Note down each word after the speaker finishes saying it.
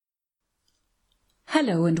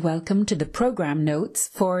Hello and welcome to the programme notes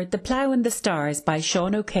for The Plough and the Stars by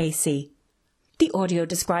Sean O'Casey. The audio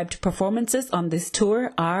described performances on this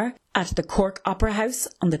tour are at the Cork Opera House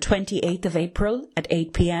on the 28th of April at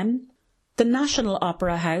 8 p.m, the National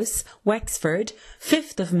Opera House, Wexford,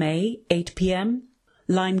 5th of May, 8 p.m,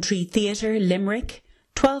 Lime Tree Theatre, Limerick,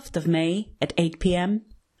 12th of May at 8 p.m,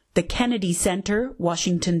 the Kennedy Centre,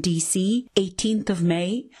 Washington, D.C., 18th of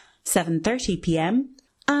May, 7:30 p.m,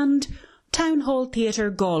 and Town Hall Theatre,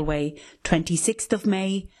 Galway, 26th of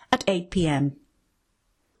May at 8 p.m.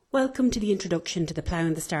 Welcome to the introduction to The Plough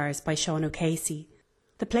and the Stars by Sean O'Casey.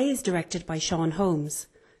 The play is directed by Sean Holmes.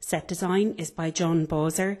 Set design is by John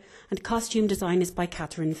Bowser and costume design is by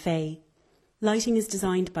Catherine Fay. Lighting is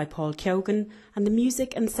designed by Paul Keoghan and the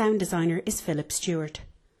music and sound designer is Philip Stewart.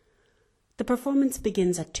 The performance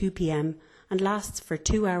begins at 2 p.m. and lasts for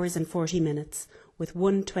 2 hours and 40 minutes with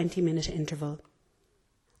one 20-minute interval.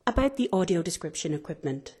 About the audio description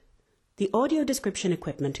equipment. The audio description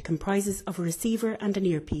equipment comprises of a receiver and an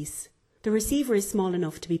earpiece. The receiver is small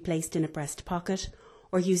enough to be placed in a breast pocket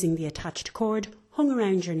or using the attached cord hung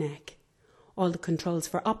around your neck. All the controls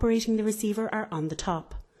for operating the receiver are on the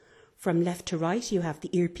top. From left to right you have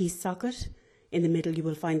the earpiece socket. In the middle you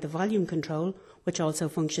will find the volume control, which also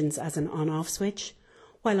functions as an on-off switch,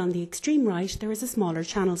 while on the extreme right there is a smaller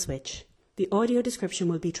channel switch. The audio description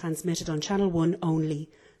will be transmitted on channel 1 only,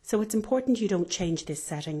 so it's important you don't change this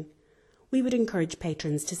setting. We would encourage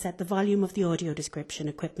patrons to set the volume of the audio description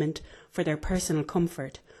equipment for their personal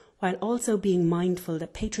comfort, while also being mindful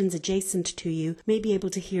that patrons adjacent to you may be able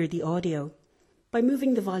to hear the audio. By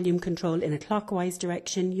moving the volume control in a clockwise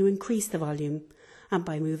direction, you increase the volume, and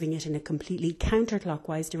by moving it in a completely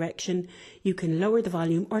counterclockwise direction, you can lower the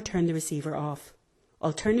volume or turn the receiver off.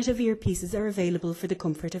 Alternative earpieces are available for the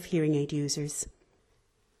comfort of hearing aid users.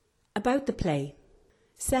 About the play.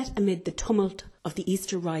 Set amid the tumult of the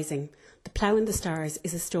Easter Rising, The Plough and the Stars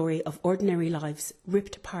is a story of ordinary lives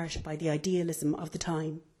ripped apart by the idealism of the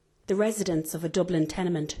time. The residents of a Dublin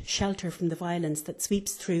tenement shelter from the violence that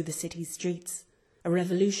sweeps through the city's streets. A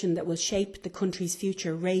revolution that will shape the country's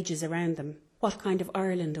future rages around them. What kind of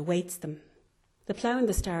Ireland awaits them? The Plough and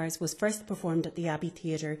the Stars was first performed at the Abbey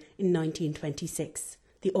Theatre in 1926.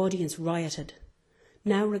 The audience rioted.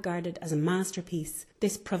 Now regarded as a masterpiece,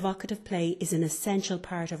 this provocative play is an essential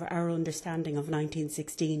part of our understanding of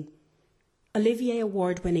 1916. Olivier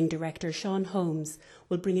Award-winning director Sean Holmes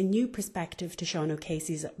will bring a new perspective to Sean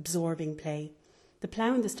O'Casey's absorbing play. The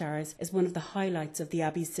Plough and the Stars is one of the highlights of the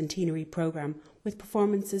Abbey's centenary programme, with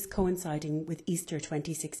performances coinciding with Easter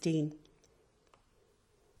 2016.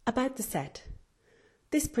 About the set.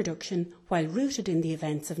 This production, while rooted in the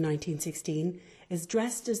events of 1916, is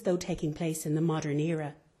dressed as though taking place in the modern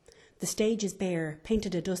era. The stage is bare,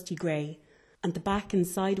 painted a dusty grey, and the back and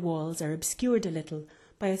side walls are obscured a little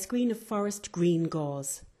by a screen of forest green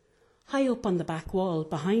gauze. High up on the back wall,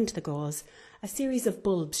 behind the gauze, a series of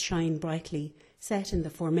bulbs shine brightly, set in the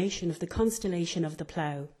formation of the constellation of the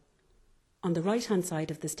plough. On the right-hand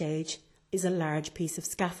side of the stage is a large piece of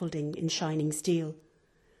scaffolding in shining steel.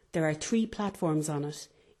 There are 3 platforms on it,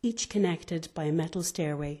 each connected by a metal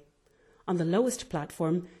stairway. On the lowest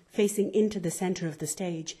platform, facing into the centre of the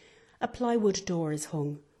stage, a plywood door is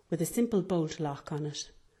hung, with a simple bolt lock on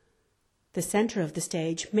it. The centre of the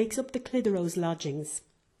stage makes up the Clitheroe's lodgings.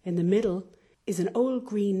 In the middle is an old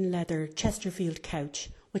green leather Chesterfield couch,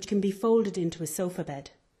 which can be folded into a sofa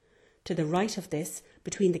bed. To the right of this,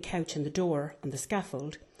 between the couch and the door, on the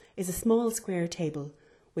scaffold, is a small square table,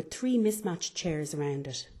 with 3 mismatched chairs around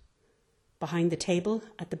it. Behind the table,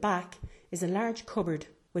 at the back, is a large cupboard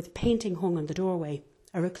with painting hung on the doorway,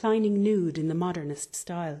 a reclining nude in the modernist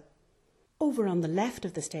style. Over on the left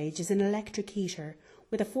of the stage is an electric heater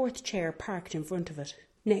with a 4th chair parked in front of it,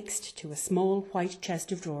 next to a small white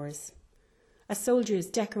chest of drawers. A soldier's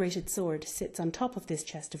decorated sword sits on top of this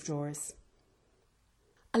chest of drawers.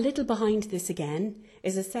 A little behind this again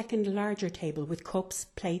is a second larger table with cups,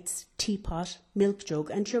 plates, teapot, milk jug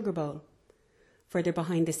and sugar bowl. Further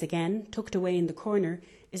behind this again, tucked away in the corner,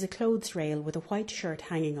 is a clothes rail with a white shirt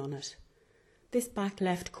hanging on it. This back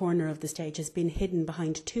left corner of the stage has been hidden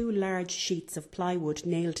behind 2 large sheets of plywood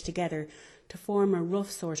nailed together to form a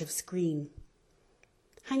rough sort of screen.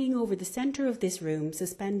 Hanging over the centre of this room,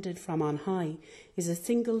 suspended from on high, is a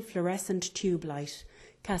single fluorescent tube light,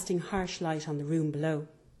 casting harsh light on the room below.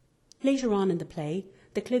 Later on in the play,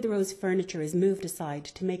 the Clitheroe's furniture is moved aside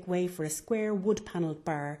to make way for a square wood-panelled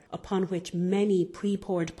bar upon which many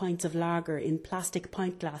pre-poured pints of lager in plastic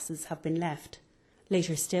pint glasses have been left.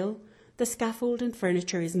 Later still, the scaffold and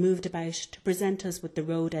furniture is moved about to present us with the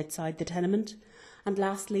road outside the tenement, and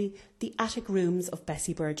lastly, the attic rooms of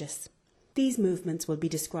Bessie Burgess. These movements will be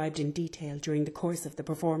described in detail during the course of the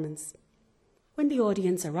performance. When the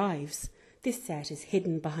audience arrives, this set is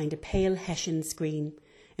hidden behind a pale Hessian screen,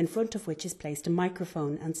 in front of which is placed a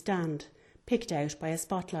microphone and stand, picked out by a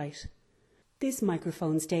spotlight. This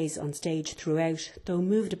microphone stays on stage throughout, though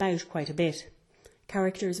moved about quite a bit.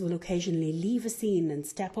 Characters will occasionally leave a scene and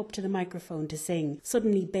step up to the microphone to sing,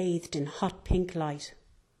 suddenly bathed in hot pink light.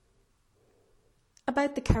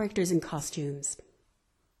 About the characters and costumes.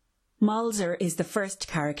 Malzer is the first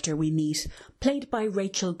character we meet, played by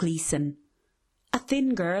Rachel Gleeson. A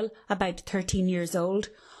thin girl, about 13 years old,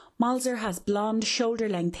 Malzer has blonde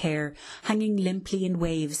shoulder-length hair hanging limply in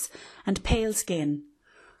waves and pale skin.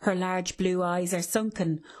 Her large blue eyes are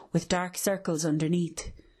sunken with dark circles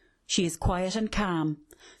underneath. She is quiet and calm,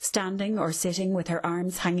 standing or sitting with her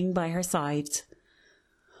arms hanging by her sides.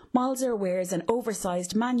 Malzer wears an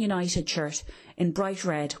oversized Man United shirt in bright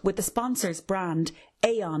red with the sponsor's brand,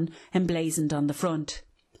 Aon, emblazoned on the front.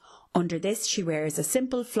 Under this she wears a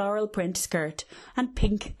simple floral print skirt and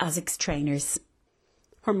pink Asics trainers.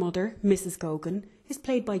 Her mother, Mrs. Gogan, is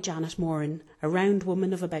played by Janet Moran, a round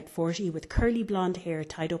woman of about 40 with curly blonde hair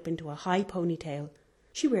tied up into a high ponytail.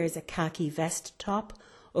 She wears a khaki vest top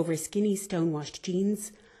over skinny stonewashed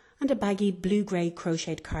jeans and a baggy blue-grey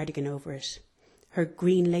crocheted cardigan over it. Her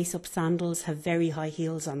green lace-up sandals have very high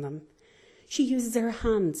heels on them. She uses her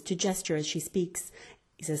hands to gesture as she speaks,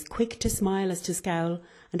 is as quick to smile as to scowl,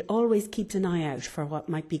 and always keeps an eye out for what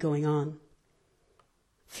might be going on.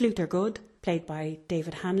 Fluther Good, played by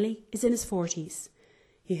David Hanley, is in his 40s.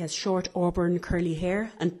 He has short auburn curly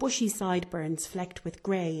hair and bushy sideburns flecked with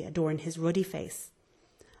grey adorn his ruddy face.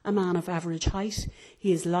 A man of average height,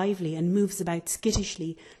 he is lively and moves about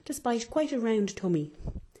skittishly despite quite a round tummy.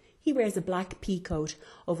 He wears a black pea coat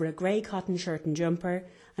over a grey cotton shirt and jumper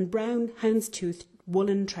and brown houndstooth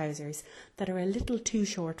woolen trousers that are a little too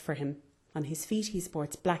short for him. On his feet he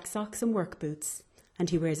sports black socks and work boots, and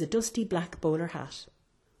he wears a dusty black bowler hat.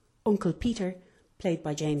 Uncle Peter, played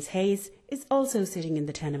by James Hayes, is also sitting in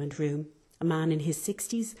the tenement room. A man in his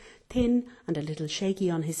 60s, thin and a little shaky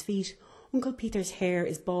on his feet. Uncle Peter's hair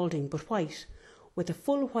is balding but white, with a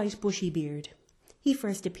full white bushy beard. He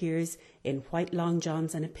first appears in white long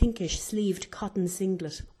johns and a pinkish sleeved cotton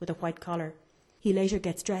singlet with a white collar. He later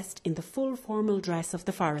gets dressed in the full formal dress of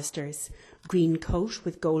the Foresters, green coat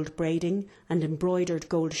with gold braiding and embroidered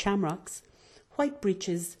gold shamrocks, white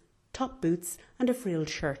breeches, top boots and a frilled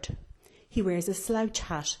shirt. He wears a slouch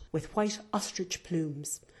hat with white ostrich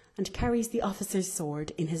plumes and carries the officer's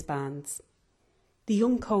sword in his bands. The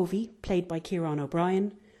young Covey, played by Kieran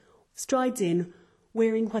O'Brien, strides in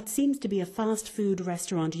wearing what seems to be a fast food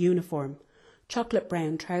restaurant uniform, chocolate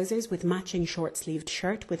brown trousers with matching short-sleeved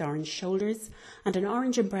shirt with orange shoulders and an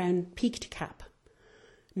orange and brown peaked cap.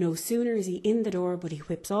 No sooner is he in the door but he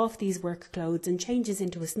whips off these work clothes and changes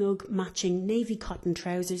into a snug matching navy cotton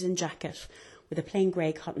trousers and jacket with a plain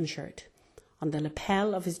grey cotton shirt. On the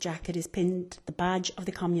lapel of his jacket is pinned the badge of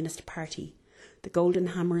the Communist Party, the golden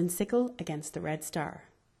hammer and sickle against the red star.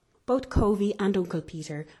 Both Covey and Uncle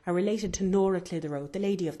Peter are related to Nora Clitheroe, the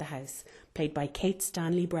lady of the house, played by Kate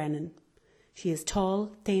Stanley Brennan. She is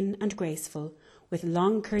tall, thin and graceful, with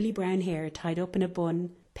long curly brown hair tied up in a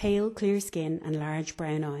bun, pale clear skin and large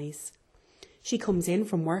brown eyes. She comes in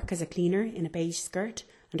from work as a cleaner in a beige skirt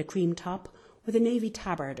and a cream top with a navy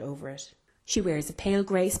tabard over it. She wears a pale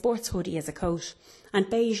grey sports hoodie as a coat and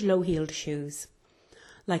beige low-heeled shoes.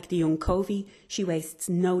 Like the young Covey, she wastes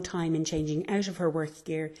no time in changing out of her work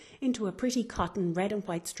gear into a pretty cotton red and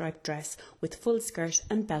white striped dress with full skirt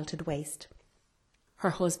and belted waist.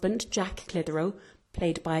 Her husband, Jack Clitheroe,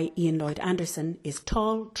 played by Ian Lloyd Anderson, is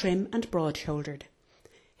tall, trim and broad-shouldered.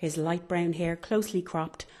 His light brown hair closely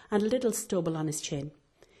cropped and a little stubble on his chin.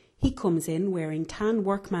 He comes in wearing tan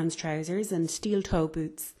workman's trousers and steel toe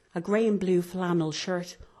boots, a grey and blue flannel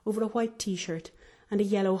shirt over a white t-shirt and a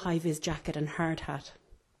yellow high-vis jacket and hard hat.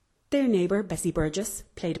 Their neighbour, Bessie Burgess,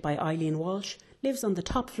 played by Eileen Walsh, lives on the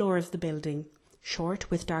top floor of the building. Short,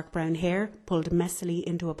 with dark brown hair, pulled messily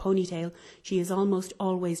into a ponytail, she is almost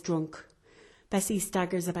always drunk. Bessie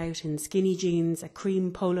staggers about in skinny jeans, a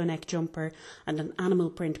cream polo neck jumper and an animal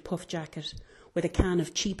print puff jacket, with a can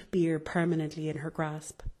of cheap beer permanently in her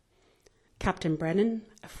grasp. Captain Brennan,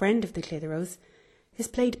 a friend of the Clitheroes, is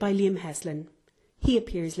played by Liam Heslin. He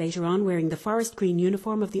appears later on wearing the forest green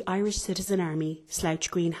uniform of the Irish Citizen Army, slouch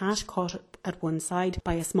green hat caught up at one side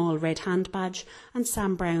by a small red hand badge and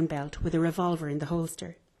Sam Brown belt with a revolver in the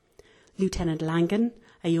holster. Lieutenant Langan,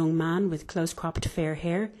 a young man with close-cropped fair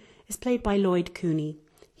hair, is played by Lloyd Cooney.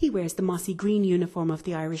 He wears the mossy green uniform of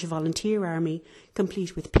the Irish Volunteer Army,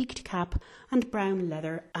 complete with peaked cap and brown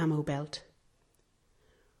leather ammo belt.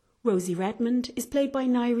 Rosie Redmond is played by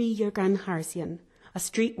Nairi Jurgen-Harsian, a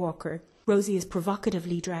streetwalker. Rosie is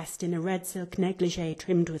provocatively dressed in a red silk negligee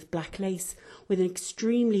trimmed with black lace, with an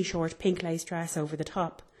extremely short pink lace dress over the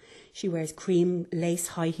top. She wears cream lace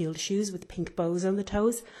high-heeled shoes with pink bows on the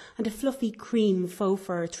toes and a fluffy cream faux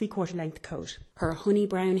fur three-quarter length coat. Her honey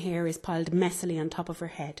brown hair is piled messily on top of her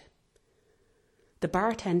head. The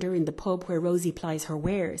bartender in the pub where Rosie plies her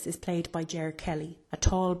wares is played by Ger Kelly, a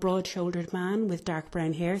tall, broad-shouldered man with dark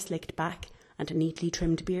brown hair slicked back and a neatly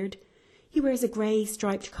trimmed beard. He wears a grey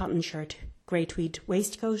striped cotton shirt, grey tweed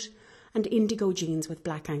waistcoat and indigo jeans with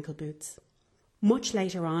black ankle boots. Much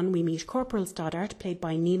later on, we meet Corporal Stoddart, played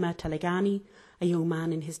by Nima Telegani, a young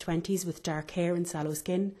man in his 20s with dark hair and sallow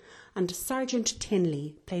skin, and Sergeant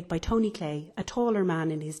Tinley, played by Tony Clay, a taller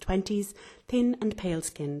man in his 20s, thin and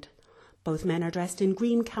pale-skinned. Both men are dressed in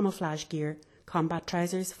green camouflage gear, combat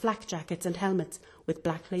trousers, flak jackets and helmets with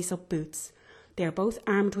black lace-up boots. They are both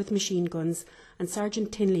armed with machine guns, and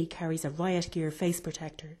Sergeant Tinley carries a riot gear face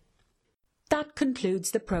protector. That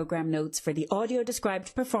concludes the programme notes for the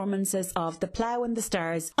audio-described performances of The Plough and the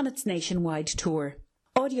Stars on its nationwide tour.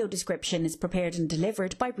 Audio description is prepared and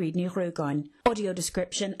delivered by Brídne Rúgáin. Audio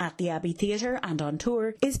description at the Abbey Theatre and on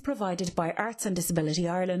tour is provided by Arts and Disability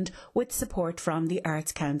Ireland with support from the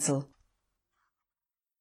Arts Council.